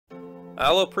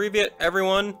Hello privet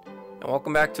everyone, and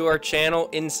welcome back to our channel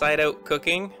Inside Out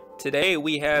Cooking. Today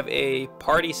we have a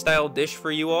party style dish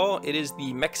for you all. It is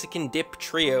the Mexican dip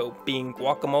trio, being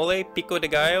guacamole, pico de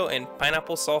gallo, and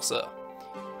pineapple salsa.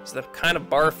 It's the kind of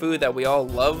bar food that we all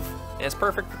love, and it's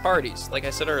perfect for parties, like I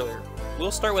said earlier.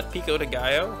 We'll start with pico de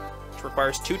gallo, which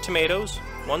requires 2 tomatoes,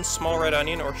 1 small red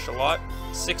onion or shallot,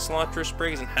 6 cilantro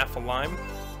sprigs and half a lime,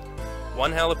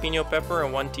 1 jalapeno pepper,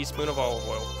 and 1 teaspoon of olive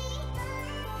oil.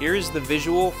 Here's the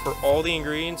visual for all the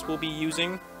ingredients we'll be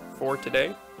using for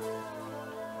today.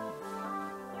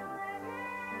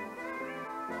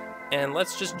 And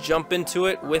let's just jump into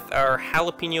it with our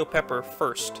jalapeno pepper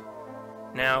first.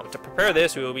 Now, to prepare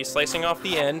this, we will be slicing off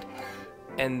the end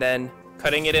and then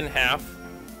cutting it in half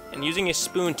and using a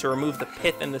spoon to remove the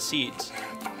pith and the seeds.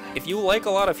 If you like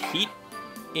a lot of heat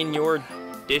in your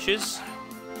dishes,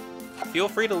 feel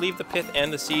free to leave the pith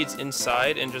and the seeds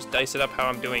inside and just dice it up how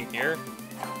I'm doing here.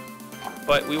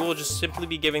 But we will just simply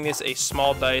be giving this a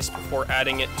small dice before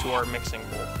adding it to our mixing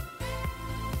bowl.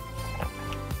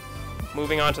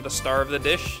 Moving on to the star of the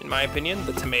dish, in my opinion,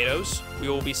 the tomatoes. We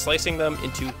will be slicing them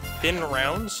into thin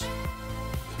rounds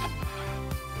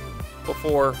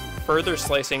before further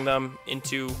slicing them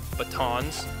into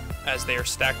batons as they are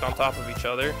stacked on top of each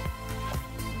other,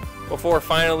 before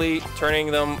finally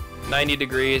turning them 90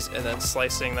 degrees and then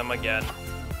slicing them again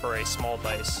for a small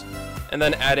dice, and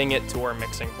then adding it to our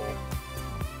mixing bowl.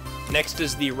 Next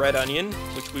is the red onion,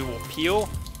 which we will peel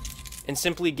and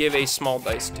simply give a small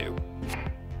dice to.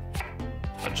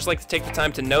 I'd just like to take the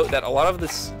time to note that a lot of the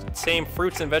same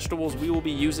fruits and vegetables we will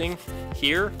be using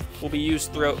here will be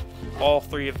used throughout all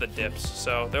 3 of the dips.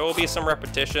 So there will be some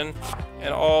repetition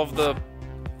and all of the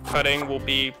cutting will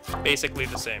be basically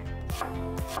the same.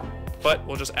 But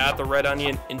we'll just add the red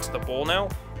onion into the bowl now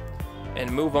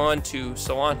and move on to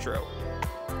cilantro.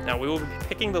 Now we will be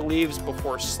picking the leaves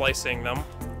before slicing them,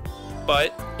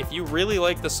 but if you really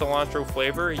like the cilantro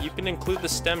flavor, you can include the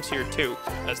stems here too,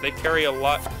 as they carry a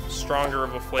lot stronger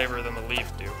of a flavor than the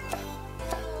leaves do.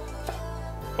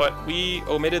 But we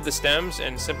omitted the stems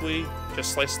and simply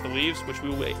just sliced the leaves, which we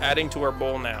will be adding to our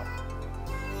bowl now.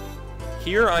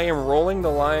 Here I am rolling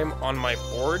the lime on my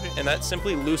board, and that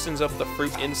simply loosens up the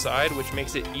fruit inside, which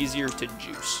makes it easier to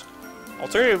juice.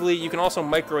 Alternatively, you can also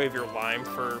microwave your lime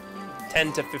for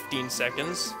 10 to 15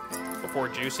 seconds before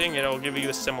juicing, and it'll give you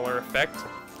a similar effect.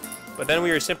 But then we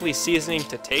are simply seasoning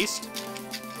to taste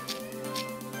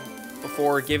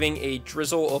before giving a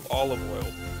drizzle of olive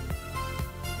oil.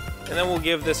 And then we'll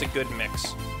give this a good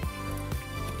mix.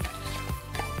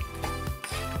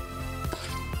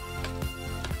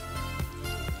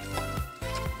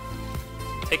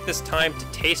 Take this time to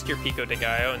taste your pico de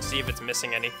gallo and see if it's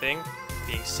missing anything,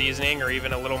 being seasoning or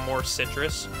even a little more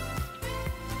citrus.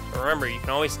 But remember, you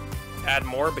can always add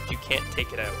more, but you can't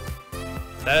take it out.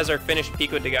 That is our finished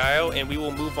pico de gallo, and we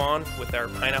will move on with our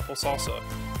pineapple salsa,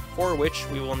 for which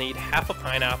we will need half a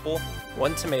pineapple,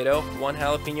 1 tomato, 1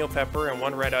 jalapeno pepper, and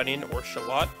 1 red onion or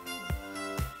shallot,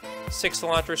 6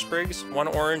 cilantro sprigs, 1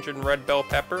 orange and red bell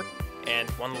pepper, and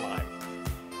 1 lime.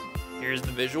 Here's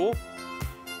the visual.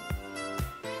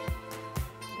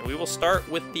 And we will start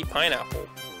with the pineapple.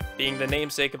 Being the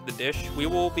namesake of the dish, we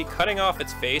will be cutting off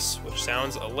its face, which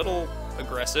sounds a little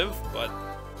aggressive, but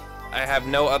I have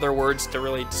no other words to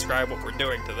really describe what we're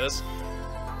doing to this.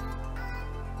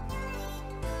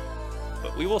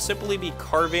 But we will simply be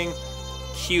carving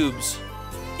cubes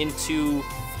into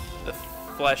the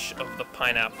flesh of the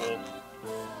pineapple.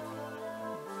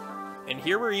 And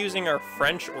here we're using our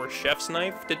French or chef's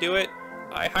knife to do it.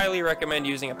 I highly recommend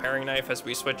using a paring knife as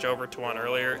we switch over to one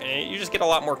earlier, and you just get a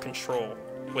lot more control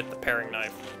with the paring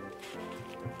knife.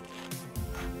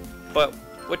 But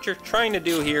what you're trying to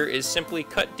do here is simply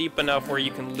cut deep enough where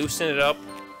you can loosen it up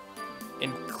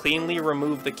and cleanly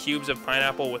remove the cubes of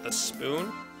pineapple with a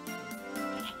spoon.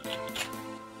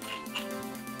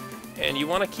 And you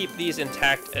want to keep these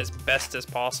intact as best as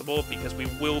possible because we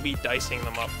will be dicing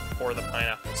them up for the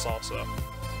pineapple salsa.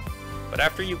 But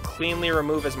after you cleanly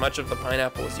remove as much of the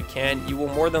pineapple as you can, you will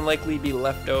more than likely be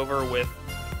left over with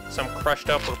some crushed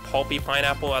up or pulpy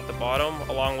pineapple at the bottom,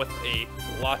 along with a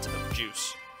lot of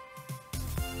juice.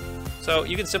 So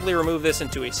you can simply remove this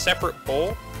into a separate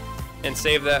bowl and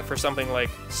save that for something like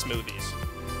smoothies.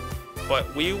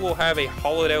 But we will have a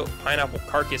hollowed out pineapple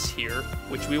carcass here,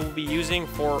 which we will be using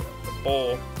for the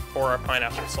bowl for our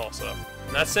pineapple salsa.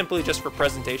 And that's simply just for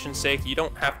presentation's sake. You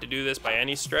don't have to do this by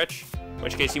any stretch, in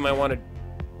which case you might want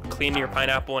to clean your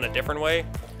pineapple in a different way.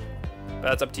 But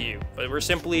that's up to you. But we're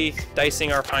simply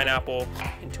dicing our pineapple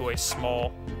into a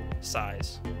small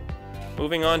size.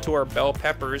 Moving on to our bell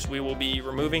peppers, we will be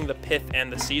removing the pith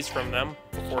and the seeds from them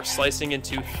before slicing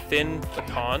into thin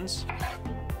batons,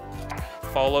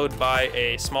 followed by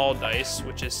a small dice,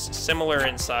 which is similar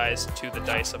in size to the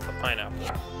dice of the pineapple.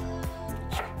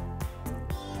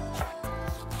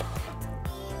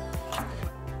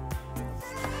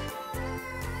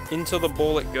 Into the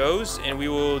bowl it goes, and we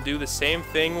will do the same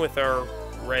thing with our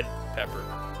red pepper.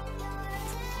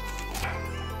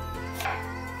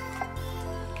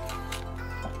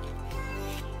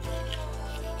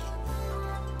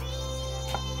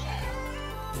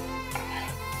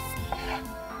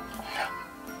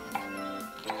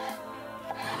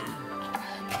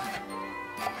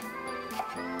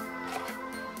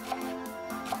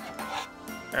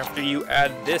 After you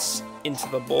add this into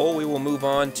the bowl, we will move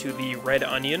on to the red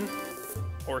onion,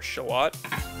 or shallot.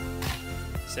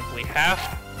 Simply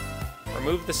half,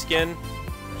 remove the skin,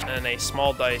 and a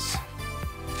small dice,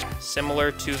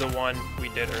 similar to the one we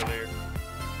did earlier.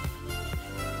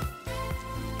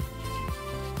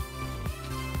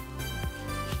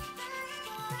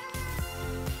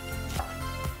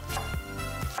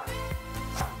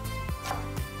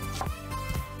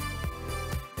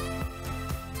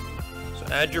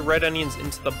 Add your red onions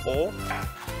into the bowl,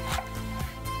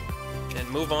 and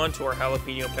move on to our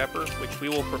jalapeno pepper, which we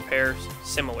will prepare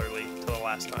similarly to the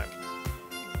last time.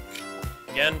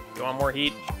 Again, if you want more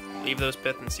heat, leave those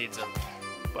pith and seeds in,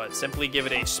 but simply give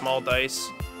it a small dice,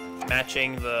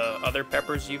 matching the other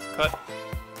peppers you've cut,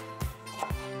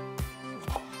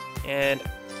 and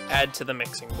add to the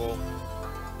mixing bowl.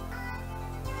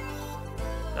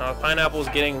 Now, the pineapple is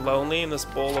getting lonely in this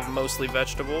bowl of mostly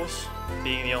vegetables,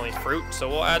 being the only fruit, so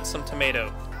we'll add some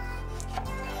tomato.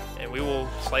 And we will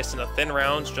slice into thin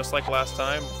rounds, just like last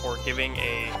time, before giving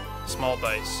a small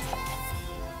dice.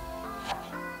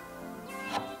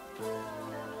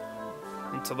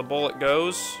 Into the bowl it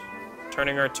goes,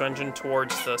 turning our attention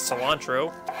towards the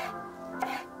cilantro.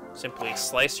 Simply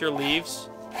slice your leaves.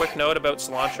 Quick note about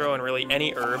cilantro and really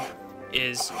any herb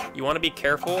is you want to be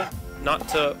careful not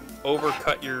to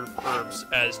overcut your herbs,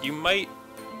 as you might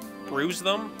bruise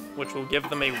them, which will give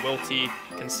them a wilty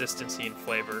consistency and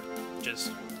flavor, which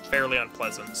is fairly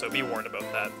unpleasant, so be warned about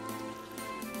that.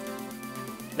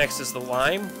 Next is the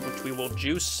lime, which we will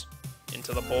juice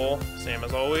into the bowl, same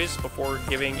as always, before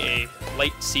giving a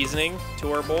light seasoning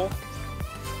to our bowl.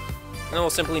 And then we'll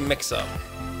simply mix up.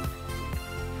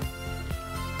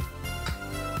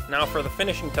 Now for the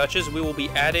finishing touches, we will be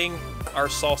adding our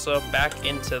salsa back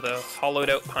into the hollowed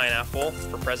out pineapple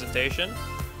for presentation.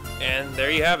 And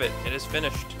there you have it, it is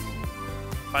finished.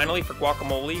 Finally, for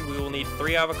guacamole, we will need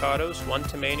 3 avocados, 1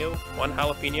 tomato, 1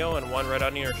 jalapeno, and 1 red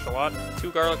onion or shallot,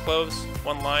 2 garlic cloves,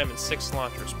 1 lime, and 6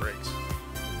 cilantro sprigs.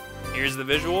 Here's the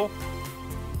visual.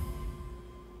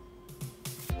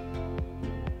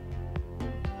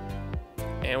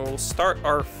 And we'll start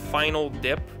our final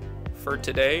dip for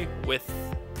today with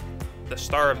the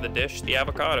star of the dish, the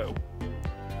avocado,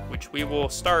 which we will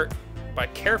start by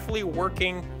carefully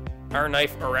working our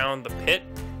knife around the pit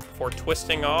before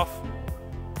twisting off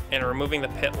and removing the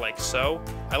pit like so.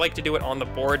 I like to do it on the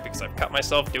board because I've cut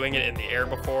myself doing it in the air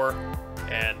before,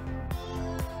 and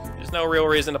there's no real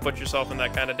reason to put yourself in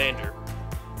that kind of danger.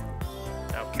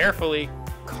 Now carefully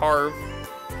carve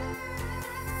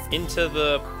into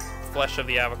the flesh of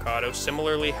the avocado,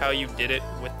 similarly how you did it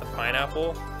with the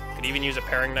pineapple. You could even use a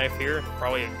paring knife here,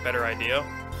 probably a better idea,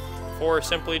 before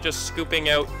simply just scooping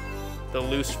out the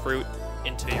loose fruit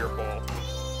into your bowl.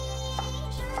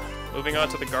 Moving on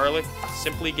to the garlic,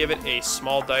 simply give it a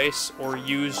small dice or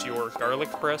use your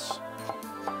garlic press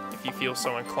if you feel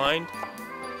so inclined.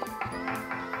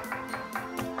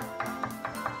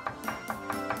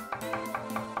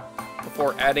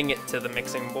 Before adding it to the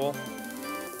mixing bowl.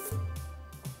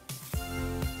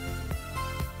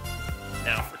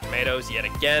 Now for tomatoes, yet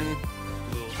again,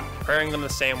 we'll be preparing them the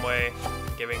same way,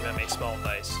 giving them a small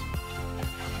dice.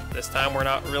 This time we're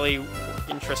not really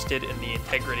interested in the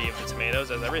integrity of the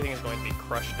tomatoes, as everything is going to be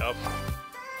crushed up.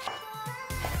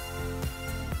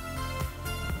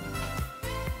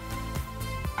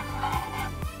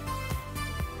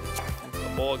 Into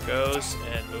the bowl it goes,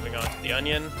 and moving on to the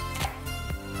onion.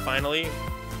 Finally,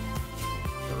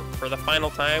 for the final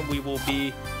time, we will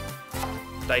be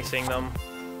dicing them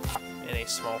in a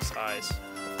small size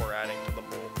before adding to the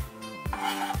bowl.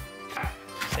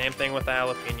 Same thing with the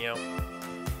jalapeno.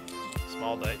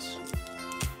 Small dice.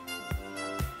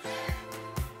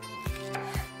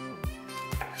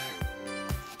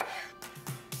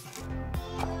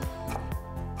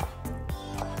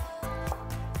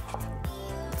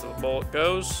 Into the bowl it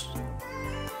goes.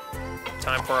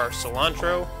 Time for our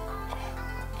cilantro.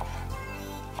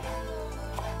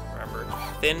 Remember,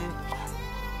 thin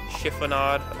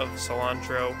chiffonade of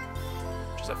cilantro,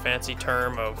 which is a fancy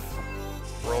term of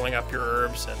rolling up your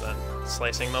herbs and then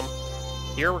slicing them.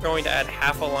 Here we're going to add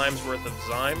half a lime's worth of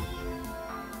zyme,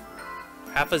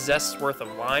 half a zest's worth of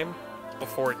lime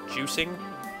before juicing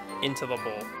into the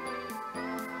bowl.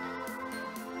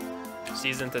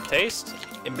 Season to taste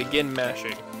and begin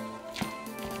mashing.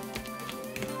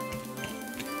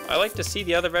 I like to see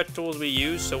the other vegetables we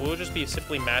use, so we'll just be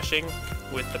simply mashing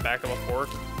with the back of a fork.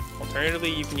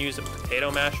 Alternatively, you can use a potato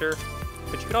masher,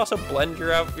 but you can also blend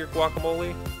your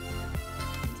guacamole.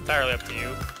 It's entirely up to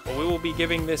you. But we will be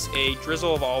giving this a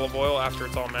drizzle of olive oil after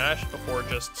it's all mashed before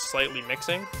just slightly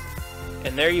mixing.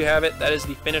 And there you have it. That is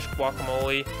the finished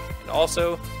guacamole, and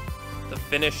also the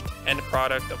finished end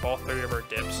product of all 3 of our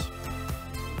dips.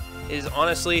 It is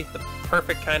honestly the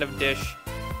perfect kind of dish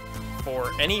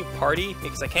for any party,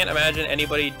 because I can't imagine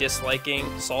anybody disliking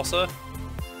salsa.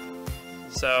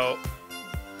 So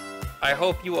I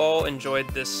hope you all enjoyed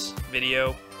this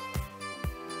video.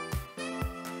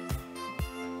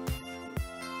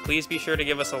 Please be sure to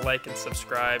give us a like and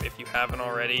subscribe if you haven't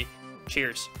already.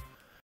 Cheers.